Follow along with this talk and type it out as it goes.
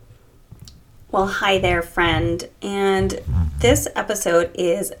Well, hi there, friend. And this episode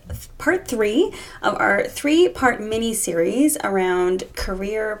is part 3 of our 3-part mini-series around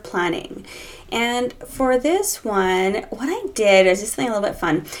career planning. And for this one, what I did is just something a little bit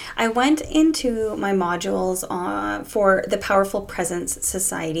fun. I went into my modules for the Powerful Presence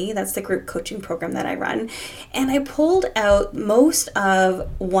Society. That's the group coaching program that I run. And I pulled out most of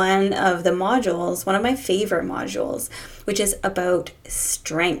one of the modules, one of my favorite modules, which is about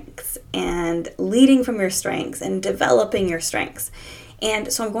strengths and leading from your strengths and developing your strengths.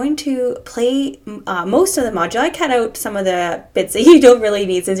 And so I'm going to play most of the module. I cut out some of the bits that you don't really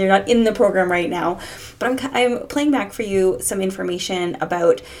need since you're not in the program right now. But I'm playing back for you some information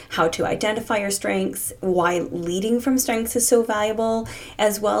about how to identify your strengths, why leading from strengths is so valuable,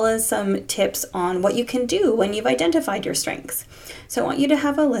 as well as some tips on what you can do when you've identified your strengths. So I want you to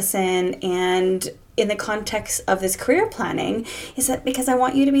have a listen, and in the context of this career planning, is that because I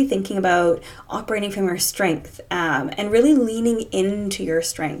want you to be thinking about operating from your strength and really leaning into your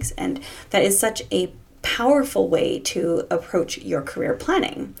strengths. And that is such a powerful way to approach your career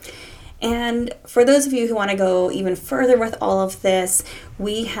planning. And for those of you who want to go even further with all of this,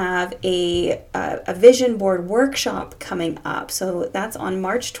 we have a vision board workshop coming up. So that's on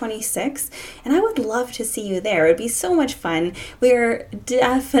March 26th, and I would love to see you there. It'd be so much fun. We're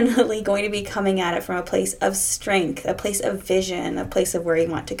definitely going to be coming at it from a place of strength, a place of vision, a place of where you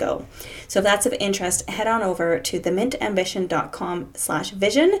want to go. So if that's of interest, head on over to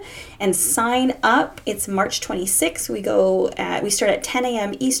themintambition.com/vision and sign up. It's March 26th. We start at 10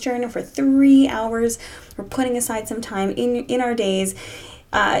 a.m. Eastern for 3 hours. We're putting aside some time in our days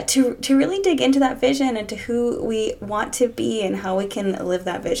to really dig into that vision and to who we want to be and how we can live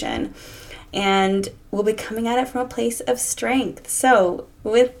that vision. And we'll be coming at it from a place of strength. So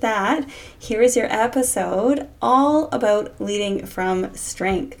with that, here is your episode all about leading from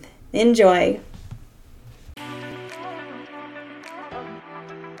strength. Enjoy.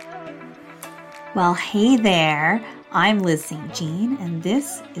 Well, hey there. I'm Liz St. Jean, and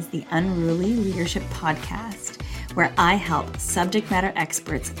this is the Unruly Leadership Podcast, where I help subject matter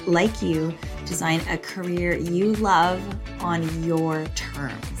experts like you design a career you love on your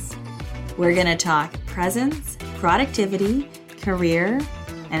terms. We're going to talk presence, productivity, career,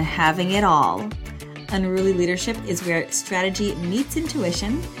 and having it all. Unruly Leadership is where strategy meets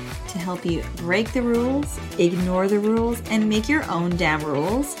intuition to help you break the rules, ignore the rules, and make your own damn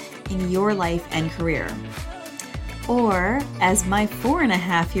rules in your life and career. Or, as my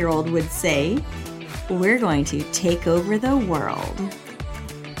 4.5-year-old would say, we're going to take over the world.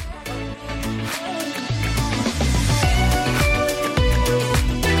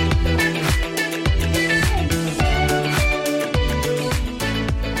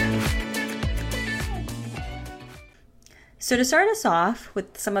 So to start us off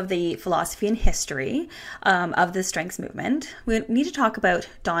with some of the philosophy and history of the strengths movement, we need to talk about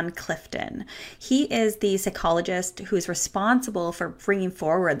Don Clifton. He is the psychologist who is responsible for bringing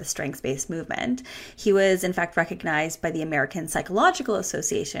forward the strengths-based movement. He was in fact recognized by the American Psychological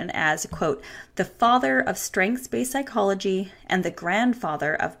Association as, quote, the father of strengths-based psychology and the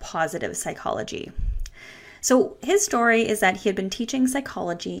grandfather of positive psychology. So his story is that he had been teaching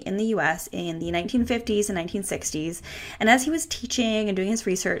psychology in the US in the 1950s and 1960s. And as he was teaching and doing his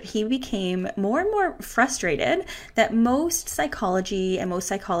research, he became more and more frustrated that most psychology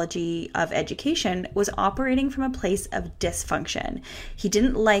of education was operating from a place of dysfunction. He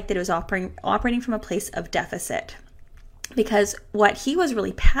didn't like that it was operating from a place of deficit. Because what he was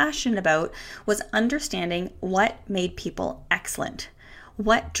really passionate about was understanding what made people excellent.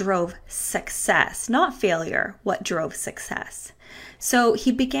 What drove success, not failure, what drove success. So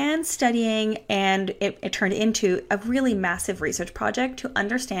he began studying, and it turned into a really massive research project to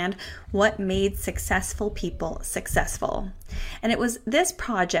understand what made successful people successful. And it was this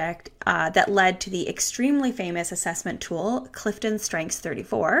project that led to the extremely famous assessment tool, Clifton Strengths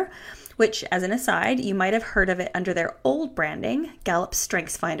 34, which, as an aside, you might have heard of it under their old branding, Gallup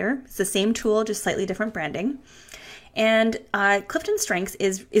Strengths Finder. It's the same tool, just slightly different branding. And Clifton Strengths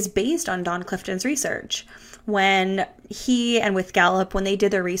is based on Don Clifton's research. When he and with Gallup, when they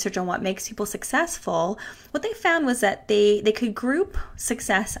did their research on what makes people successful, what they found was that they could group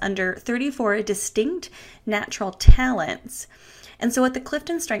success under 34 distinct natural talents. And so what the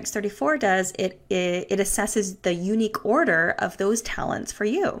Clifton Strengths 34 does, it assesses the unique order of those talents for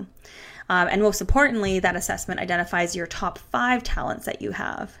you. And most importantly, that assessment identifies your top 5 talents that you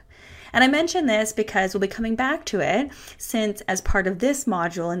have. And I mention this because we'll be coming back to it since as part of this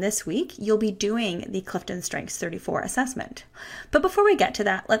module and this week, you'll be doing the Clifton Strengths 34 assessment. But before we get to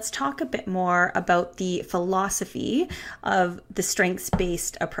that, let's talk a bit more about the philosophy of the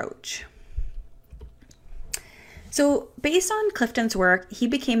strengths-based approach. So based on Clifton's work, he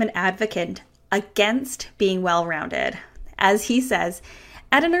became an advocate against being well-rounded. As he says,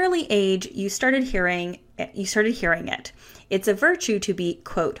 at an early age, you started hearing it. It's a virtue to be,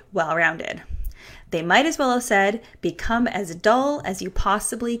 quote, well-rounded. They might as well have said, become as dull as you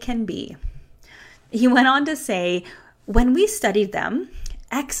possibly can be. He went on to say, when we studied them,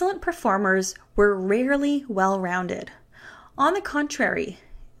 excellent performers were rarely well-rounded. On the contrary,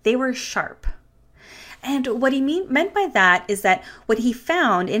 they were sharp. And what he meant by that is that what he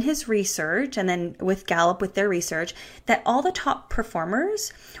found in his research, and then with Gallup with their research, that all the top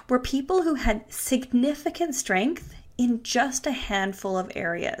performers were people who had significant strength in just a handful of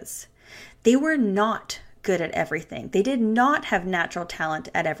areas. They were not good at everything. They did not have natural talent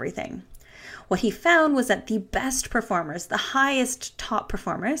at everything. What he found was that the best performers, the highest top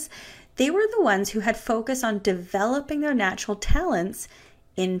performers, they were the ones who had focused on developing their natural talents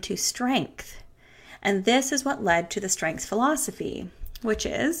into strength. And this is what led to the strengths philosophy, which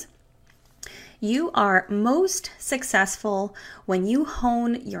is you are most successful when you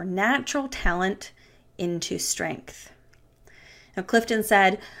hone your natural talent into strength. Now, Clifton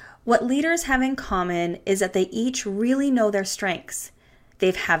said, what leaders have in common is that they each really know their strengths. They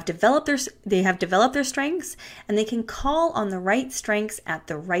have developed their strengths, and they can call on the right strengths at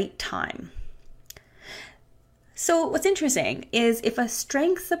the right time. So what's interesting is if a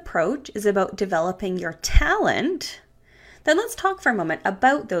strengths approach is about developing your talent, then let's talk for a moment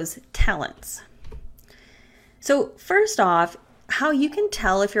about those talents. So first off, how you can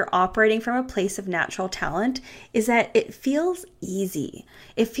tell if you're operating from a place of natural talent is that it feels easy.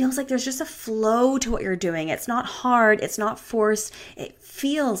 It feels like there's just a flow to what you're doing. It's not hard. It's not forced. It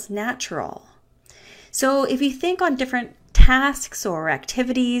feels natural. So if you think on different tasks or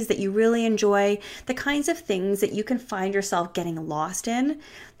activities that you really enjoy, the kinds of things that you can find yourself getting lost in,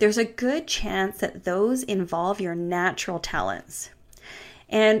 there's a good chance that those involve your natural talents.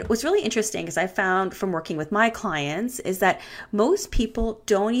 And what's really interesting is I found from working with my clients is that most people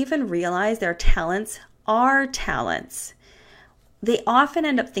don't even realize their talents are talents. They often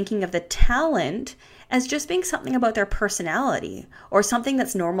end up thinking of the talent as just being something about their personality or something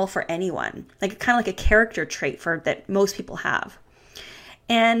that's normal for anyone, like kind of like a character trait that most people have.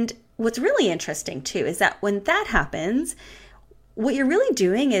 And what's really interesting too is that when that happens, what you're really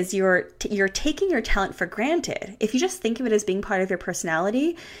doing is you're taking your talent for granted. If you just think of it as being part of your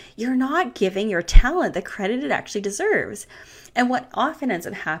personality, you're not giving your talent the credit it actually deserves. And what often ends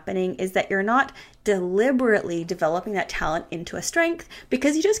up happening is that you're not deliberately developing that talent into a strength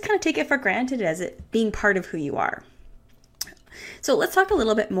because you just kind of take it for granted as it being part of who you are. So let's talk a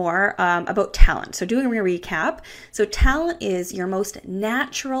little bit more about talent. So doing a recap. So talent is your most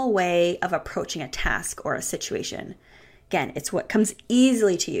natural way of approaching a task or a situation. Again, it's what comes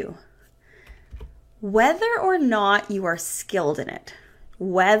easily to you. Whether or not you are skilled in it,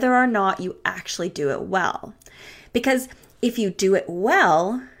 whether or not you actually do it well. Because if you do it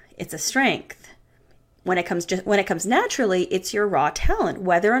well, it's a strength. When it comes naturally, it's your raw talent,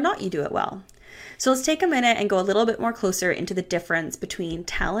 whether or not you do it well. So let's take a minute and go a little bit more closer into the difference between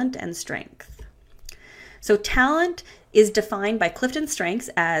talent and strength. So talent is defined by Clifton's strengths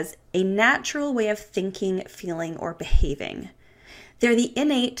as a natural way of thinking, feeling, or behaving. They're the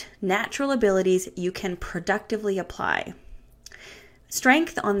innate, natural abilities you can productively apply.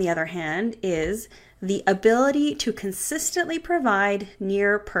 Strength, on the other hand, is the ability to consistently provide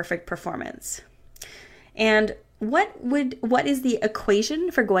near perfect performance. And what is the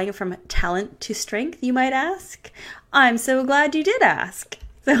equation for going from talent to strength, you might ask? I'm so glad you did ask.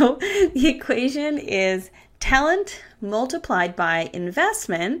 So the equation is talent multiplied by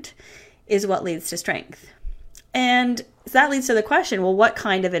investment is what leads to strength. And that leads to the question, well, what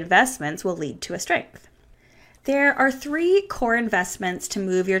kind of investments will lead to a strength? There are 3 core investments to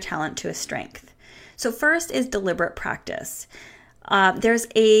move your talent to a strength. So first is deliberate practice. There's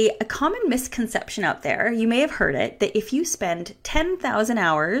a common misconception out there, you may have heard it, that if you spend 10,000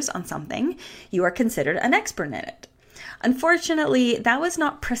 hours on something, you are considered an expert in it. Unfortunately, that was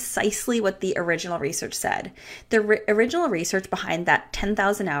not precisely what the original research said. The original research behind that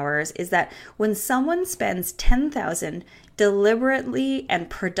 10,000 hours is that when someone spends 10,000 deliberately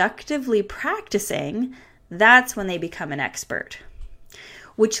and productively practicing, that's when they become an expert.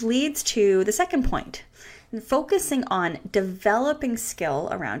 Which leads to the second point, focusing on developing skill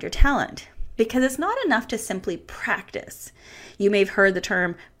around your talent. Because it's not enough to simply practice. You may have heard the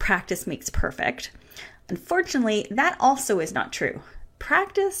term practice makes perfect. Unfortunately, that also is not true.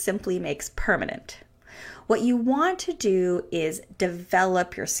 Practice simply makes permanent. What you want to do is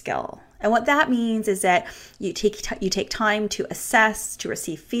develop your skill. And what that means is that you take time to assess, to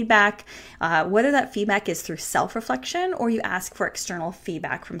receive feedback, whether that feedback is through self-reflection or you ask for external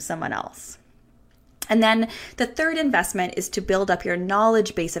feedback from someone else. And then the third investment is to build up your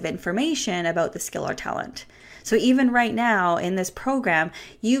knowledge base of information about the skill or talent. So even right now in this program,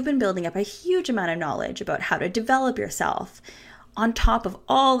 you've been building up a huge amount of knowledge about how to develop yourself on top of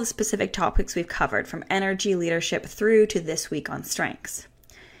all the specific topics we've covered, from energy, leadership, through to this week on strengths.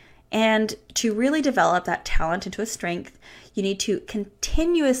 And to really develop that talent into a strength, you need to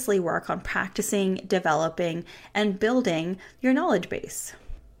continuously work on practicing, developing, and building your knowledge base.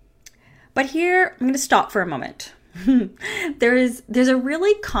 But here, I'm going to stop for a moment. There's a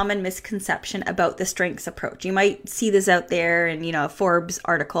really common misconception about the strengths approach. You might see this out there in, a Forbes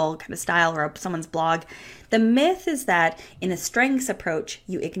article kind of style or someone's blog. The myth is that in a strengths approach,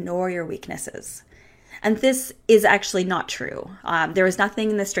 you ignore your weaknesses. And this is actually not true. There is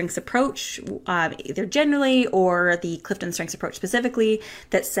nothing in the strengths approach, either generally or the Clifton strengths approach specifically,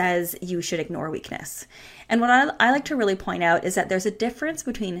 that says you should ignore weakness. And what I like to really point out is that there's a difference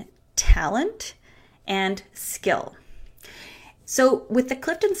between talent and skill. So with the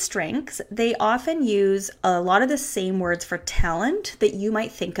Clifton strengths, they often use a lot of the same words for talent that you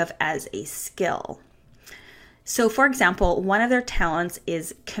might think of as a skill. So for example, one of their talents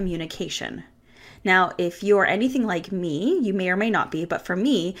is communication. Now, if you're anything like me, you may or may not be, but for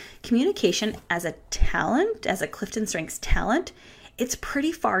me, communication as a talent, as a Clifton strengths talent, it's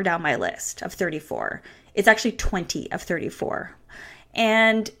pretty far down my list of 34. It's actually 20 of 34.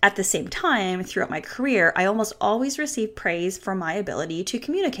 And at the same time, throughout my career, I almost always receive praise for my ability to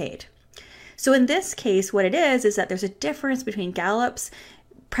communicate. So in this case, what it is that there's a difference between Gallup's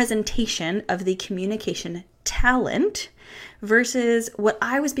presentation of the communication talent versus what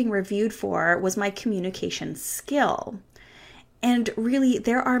I was being reviewed for was my communication skill. And really,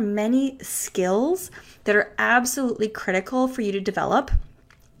 there are many skills that are absolutely critical for you to develop,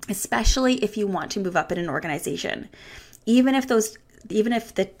 especially if you want to move up in an organization. Even if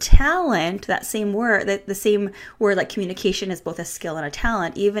the talent, that same word, the same word like communication is both a skill and a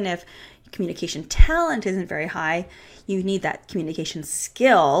talent, even if communication talent isn't very high, you need that communication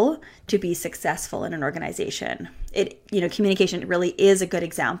skill to be successful in an organization. Communication really is a good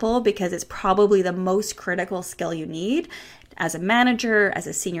example because it's probably the most critical skill you need as a manager, as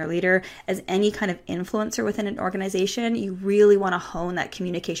a senior leader, as any kind of influencer within an organization. You really want to hone that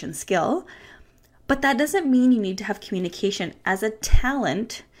communication skill. But that doesn't mean you need to have communication as a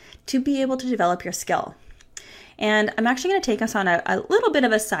talent to be able to develop your skill. And I'm actually going to take us on a little bit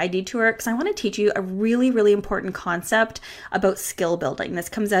of a side detour because I want to teach you a really, really important concept about skill building. This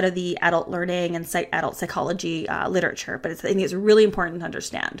comes out of the adult learning and adult psychology literature, but I think it's really important to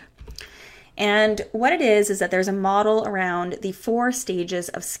understand. And what it is that there's a model around the 4 stages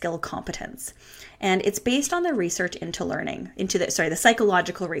of skill competence. And it's based on the research into learning, the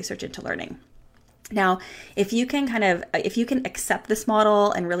psychological research into learning. Now, if you can accept this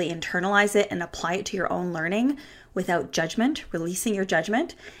model and really internalize it and apply it to your own learning without judgment, releasing your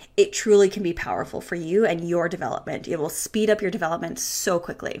judgment, it truly can be powerful for you and your development. It will speed up your development so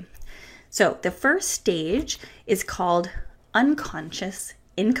quickly. So the first stage is called unconscious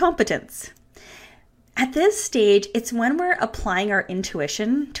incompetence. At this stage, it's when we're applying our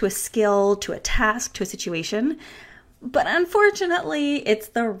intuition to a skill, to a task, to a situation. But unfortunately, it's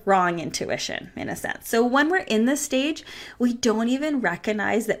the wrong intuition in a sense. So when we're in this stage, we don't even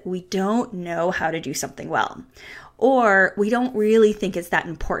recognize that we don't know how to do something well, or we don't really think it's that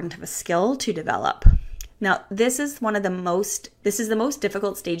important of a skill to develop. Now, this is the most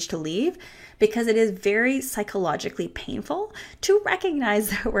difficult stage to leave because it is very psychologically painful to recognize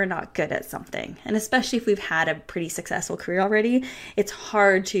that we're not good at something. And especially if we've had a pretty successful career already, it's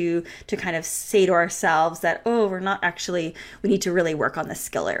hard to kind of say to ourselves that, we need to really work on this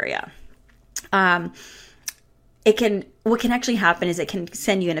skill area. What can actually happen is it can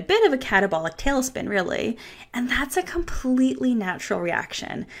send you in a bit of a catabolic tailspin, really, and that's a completely natural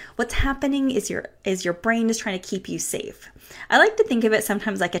reaction. What's happening is your brain is trying to keep you safe. I like to think of it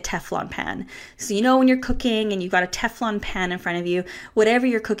sometimes like a Teflon pan. So when you're cooking and you've got a Teflon pan in front of you, whatever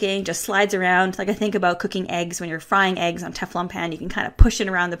you're cooking just slides around. Like I think about cooking eggs. When you're frying eggs on Teflon pan, you can kind of push it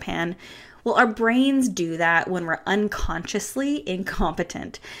around the pan. Well, our brains do that when we're unconsciously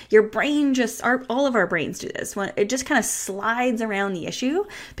incompetent. All of our brains do this. When it just kind of slides around the issue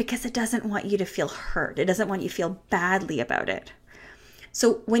because it doesn't want you to feel hurt. It doesn't want you to feel badly about it.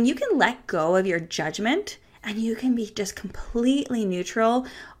 So when you can let go of your judgment and you can be just completely neutral,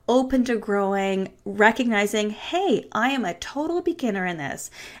 open to growing, recognizing, hey, I am a total beginner in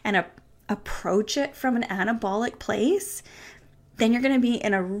this, and approach it from an anabolic place, then you're going to be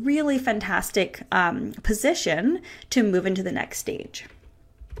in a really fantastic position to move into the next stage.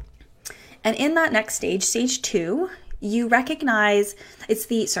 And in that next stage, stage 2, you recognize it's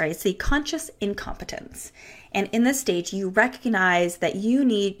the conscious incompetence. And in this stage, you recognize that you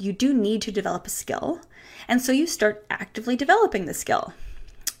do need to develop a skill. And so you start actively developing the skill.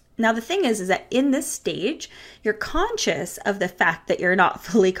 Now, the thing is that in this stage, you're conscious of the fact that you're not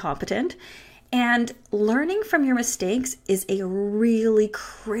fully competent, and learning from your mistakes is a really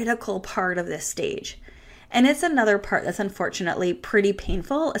critical part of this stage. And it's another part that's unfortunately pretty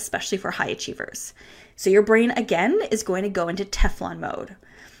painful, especially for high achievers. So your brain, again, is going to go into Teflon mode.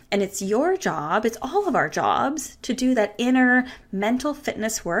 And it's your job, it's all of our jobs, to do that inner mental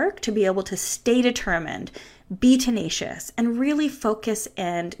fitness work to be able to stay determined, be tenacious, and really focus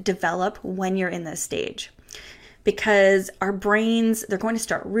and develop when you're in this stage. Because our brains, they're going to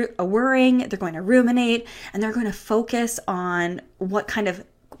start worrying, they're going to ruminate, and they're going to focus on what kind of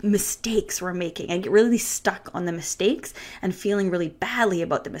mistakes we're making and get really stuck on the mistakes and feeling really badly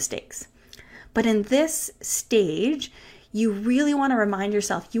about the mistakes. But in this stage, you really want to remind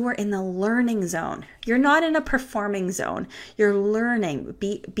yourself you are in the learning zone. You're not in a performing zone. You're learning.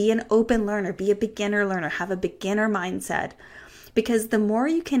 Be an open learner. Be a beginner learner. Have a beginner mindset. Because the more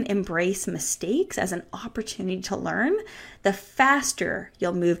you can embrace mistakes as an opportunity to learn, the faster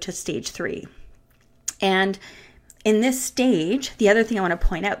you'll move to stage 3. And in this stage, the other thing I want to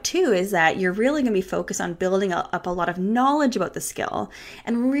point out too is that you're really going to be focused on building up a lot of knowledge about the skill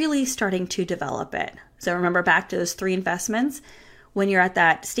and really starting to develop it. So remember back to those 3 investments. When you're at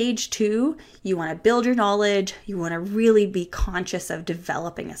that stage 2, you want to build your knowledge. You want to really be conscious of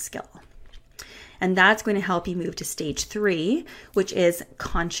developing a skill. And that's going to help you move to stage 3, which is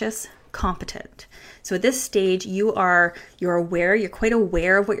conscious competent. So at this stage, you're aware, you're quite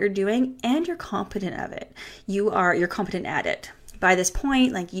aware of what you're doing, and you're competent of it. You're competent at it. By this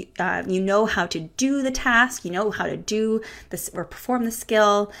point, like you know how to do the task, you know how to do this or perform the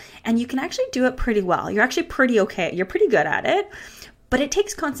skill, and you can actually do it pretty well. You're actually pretty okay. You're pretty good at it, but it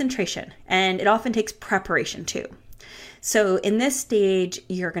takes concentration, and it often takes preparation too. So in this stage,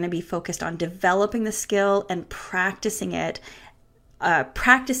 you're going to be focused on developing the skill and practicing it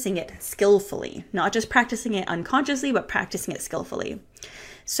skillfully, not just practicing it unconsciously, but practicing it skillfully.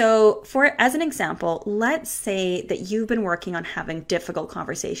 So as an example, let's say that you've been working on having difficult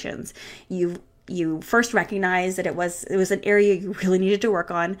conversations. You first recognized that it was an area you really needed to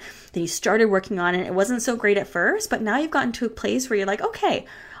work on. Then you started working on it. It wasn't so great at first, but now you've gotten to a place where you're like, okay,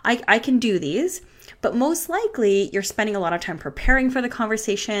 I can do these. But most likely, you're spending a lot of time preparing for the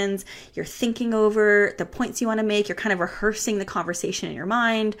conversations. You're thinking over the points you want to make. You're kind of rehearsing the conversation in your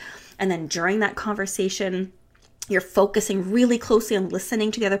mind. And then during that conversation, you're focusing really closely on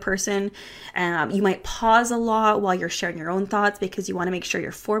listening to the other person. You might pause a lot while you're sharing your own thoughts because you want to make sure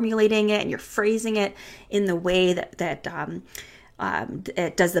you're formulating it and you're phrasing it in the way that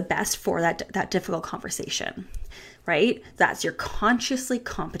it does the best for that difficult conversation, right? That's you're consciously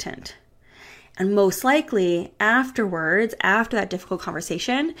competent. And most likely afterwards, after that difficult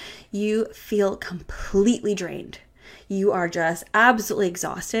conversation, you feel completely drained. You are just absolutely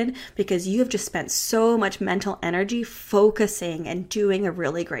exhausted because you have just spent so much mental energy focusing and doing a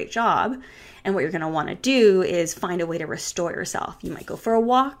really great job. And what you're going to want to do is find a way to restore yourself. You might go for a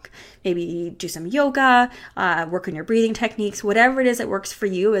walk, maybe do some yoga, work on your breathing techniques, whatever it is that works for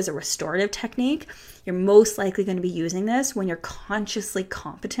you as a restorative technique. You're most likely going to be using this when you're consciously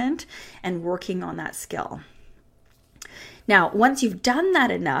competent and working on that skill. Now, once you've done that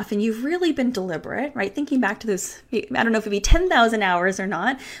enough and you've really been deliberate, right? Thinking back to those, I don't know if it'd be 10,000 hours or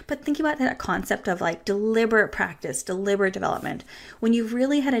not, but thinking about that concept of like deliberate practice, deliberate development. When you've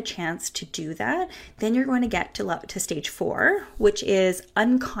really had a chance to do that, then you're going to get to stage 4, which is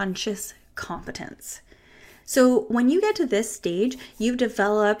unconscious competence. So when you get to this stage,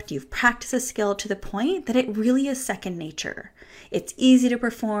 you've practiced a skill to the point that it really is second nature. It's easy to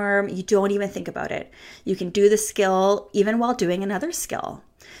perform. You don't even think about it. You can do the skill even while doing another skill.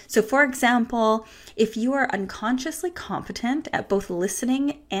 So for example, if you are unconsciously competent at both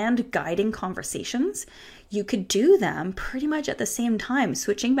listening and guiding conversations, you could do them pretty much at the same time.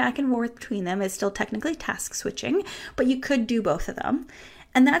 Switching back and forth between them is still technically task switching, but you could do both of them.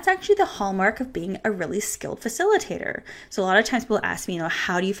 And that's actually the hallmark of being a really skilled facilitator. So a lot of times people ask me,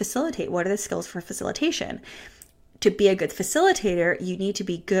 how do you facilitate? What are the skills for facilitation? To be a good facilitator, you need to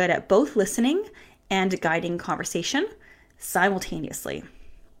be good at both listening and guiding conversation simultaneously.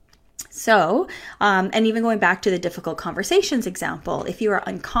 So, and even going back to the difficult conversations example, if you are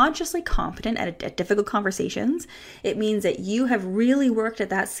unconsciously competent at difficult conversations, it means that you have really worked at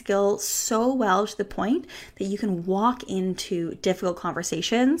that skill so well to the point that you can walk into difficult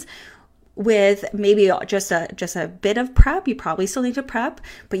conversations with maybe just a bit of prep. You probably still need to prep,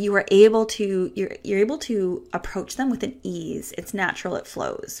 but you're able to approach them with an ease. It's natural, it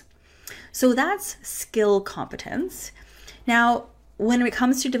flows. So that's skill competence. Now, when it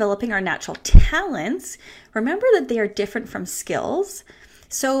comes to developing our natural talents, remember that they are different from skills.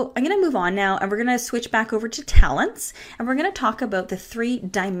 So I'm going to move on now, and we're going to switch back over to talents, and we're going to talk about the 3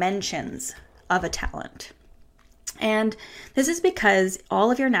 dimensions of a talent. And this is because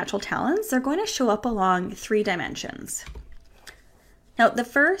all of your natural talents are going to show up along 3 dimensions. Now, the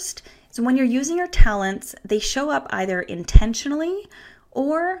first is when you're using your talents, they show up either intentionally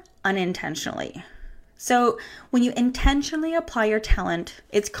or unintentionally. So when you intentionally apply your talent,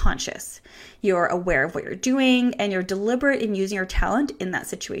 it's conscious. You're aware of what you're doing and you're deliberate in using your talent in that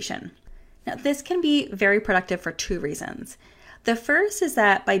situation. Now, this can be very productive for 2 reasons. The first is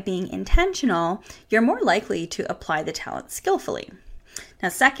that by being intentional, you're more likely to apply the talent skillfully. Now,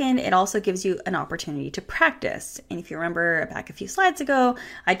 second, it also gives you an opportunity to practice. And if you remember back a few slides ago,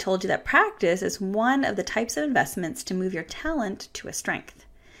 I told you that practice is one of the types of investments to move your talent to a strength.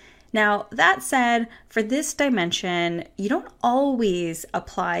 Now, that said, for this dimension, you don't always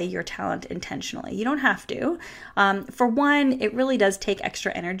apply your talent intentionally. You don't have to. For one, it really does take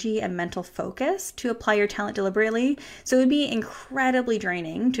extra energy and mental focus to apply your talent deliberately. So it would be incredibly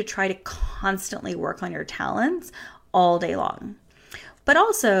draining to try to constantly work on your talents all day long. But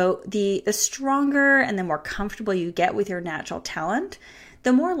also, the stronger and the more comfortable you get with your natural talent,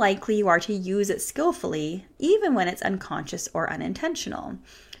 the more likely you are to use it skillfully, even when it's unconscious or unintentional.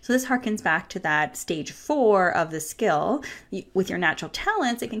 So this harkens back to that stage 4 of the skill. With your natural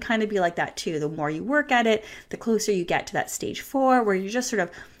talents, it can kind of be like that too. The more you work at it, the closer you get to that stage 4, where you're just sort of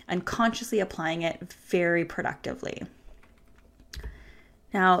unconsciously applying it very productively.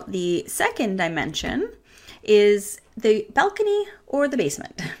 Now, the second dimension is the balcony or the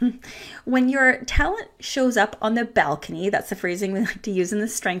basement. When your talent shows up on the balcony, that's the phrasing we like to use in the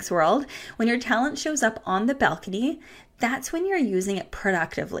strengths world. When your talent shows up on the balcony, that's when you're using it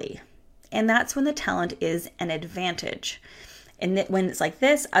productively. And that's when the talent is an advantage. And when it's like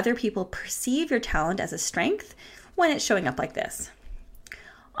this, other people perceive your talent as a strength when it's showing up like this.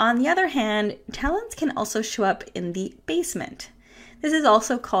 On the other hand, talents can also show up in the basement. This is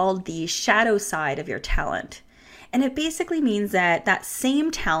also called the shadow side of your talent. And it basically means that that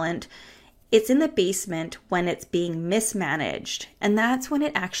same talent, it's in the basement when it's being mismanaged. And that's when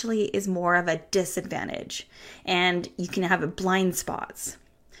it actually is more of a disadvantage. And you can have blind spots.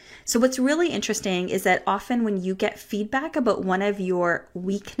 So what's really interesting is that often when you get feedback about one of your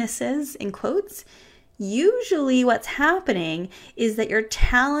weaknesses, in quotes, usually what's happening is that your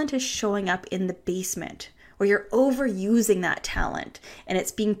talent is showing up in the basement, or you're overusing that talent and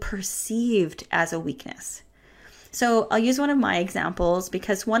it's being perceived as a weakness. So I'll use one of my examples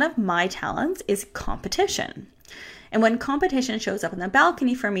because one of my talents is competition. And when competition shows up on the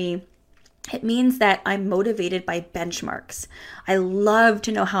balcony for me, it means that I'm motivated by benchmarks. I love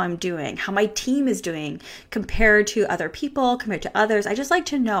to know how I'm doing, how my team is doing compared to other people, compared to others. I just like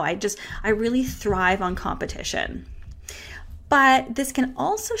to know. I really thrive on competition. But this can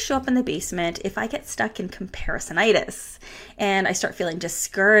also show up in the basement if I get stuck in comparisonitis and I start feeling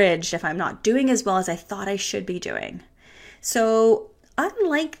discouraged if I'm not doing as well as I thought I should be doing. So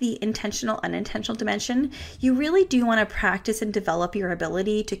unlike the intentional, unintentional dimension, you really do want to practice and develop your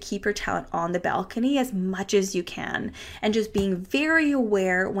ability to keep your talent on the balcony as much as you can, and just being very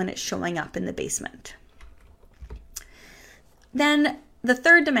aware when it's showing up in the basement. Then the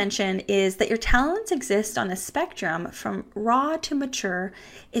third dimension is that your talents exist on a spectrum from raw to mature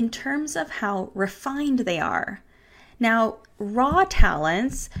in terms of how refined they are. Now, raw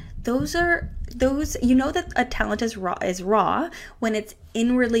talents, those you know that a talent is raw when it's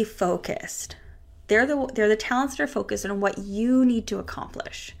inwardly focused. They're the talents that are focused on what you need to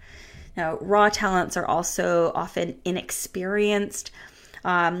accomplish. Now, raw talents are also often inexperienced.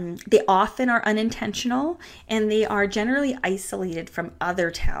 They often are unintentional, and they are generally isolated from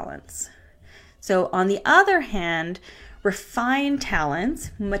other talents. So on the other hand, refined talents,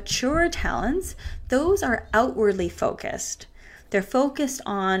 mature talents, those are outwardly focused. They're focused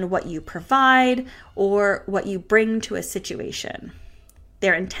on what you provide or what you bring to a situation.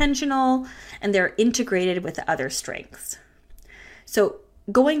 They're intentional and they're integrated with other strengths. So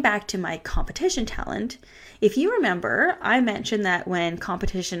going back to my competition talent, if you remember, I mentioned that when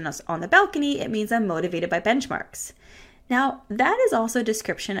competition is on the balcony, it means I'm motivated by benchmarks. Now, that is also a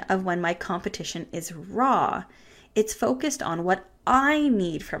description of when my competition is raw. It's focused on what I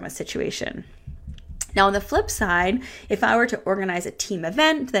need from a situation. Now, on the flip side, if I were to organize a team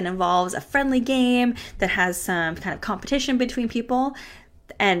event that involves a friendly game that has some kind of competition between people,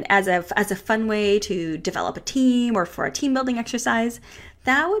 and as a fun way to develop a team or for a team building exercise,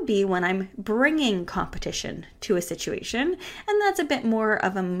 that would be when I'm bringing competition to a situation, and that's a bit more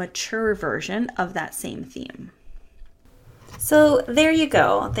of a mature version of that same theme. So there you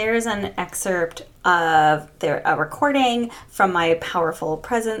go. There's an excerpt of a recording from my Powerful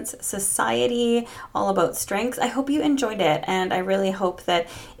Presence Society all about strengths. I hope you enjoyed it, and I really hope that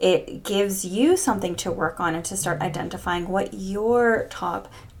it gives you something to work on and to start identifying what your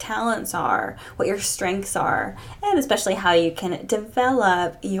top talents are, what your strengths are, and especially how you can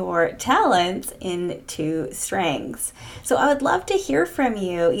develop your talents into strengths. So I would love to hear from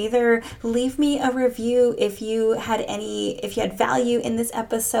you. Either leave me a review if you had value in this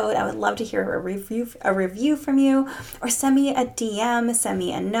episode. I would love to hear a review from you, or send me a DM, send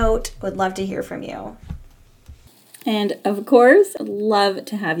me a note. Would love to hear from you. And of course, I'd love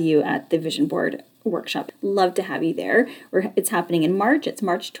to have you at the Vision Board workshop. Love to have you there. It's happening in March. It's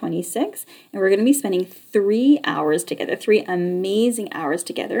March 26th, and we're going to be spending 3 hours together, 3 amazing hours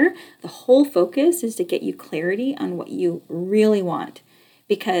together. The whole focus is to get you clarity on what you really want,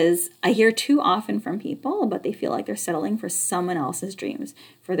 because I hear too often from people about they feel like they're settling for someone else's dreams,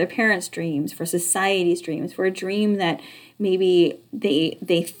 for their parents' dreams, for society's dreams, for a dream that maybe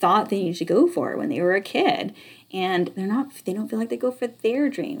they thought they needed to go for when they were a kid. And they don't feel like they go for their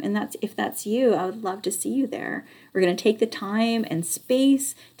dream. And if that's you, I would love to see you there. We're going to take the time and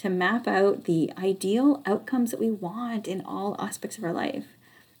space to map out the ideal outcomes that we want in all aspects of our life.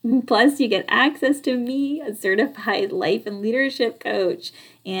 Plus, you get access to me, a certified life and leadership coach,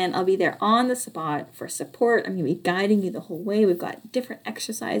 and I'll be there on the spot for support. I'm going to be guiding you the whole way. We've got different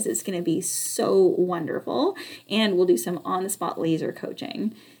exercises. It's going to be so wonderful, and we'll do some on-the-spot laser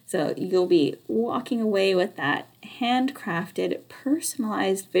coaching. So you'll be walking away with that handcrafted,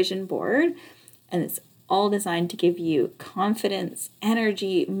 personalized vision board, and it's all designed to give you confidence,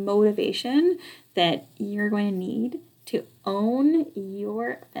 energy, motivation that you're going to need to own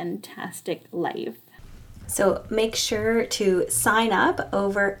your fantastic life. So make sure to sign up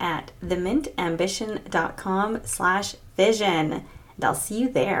over at themintambition.com/vision, and I'll see you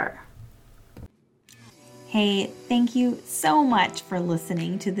there. Hey, thank you so much for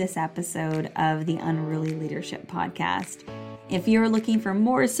listening to this episode of the Unruly Leadership Podcast. If you're looking for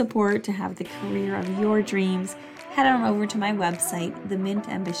more support to have the career of your dreams, head on over to my website,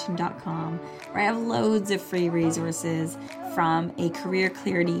 themintambition.com, where I have loads of free resources, from a career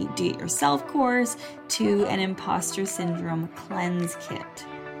clarity do-it-yourself course to an imposter syndrome cleanse kit.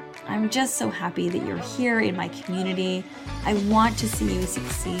 I'm just so happy that you're here in my community. I want to see you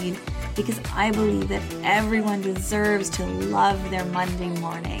succeed because I believe that everyone deserves to love their Monday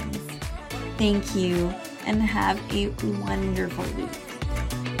mornings. Thank you, and have a wonderful week.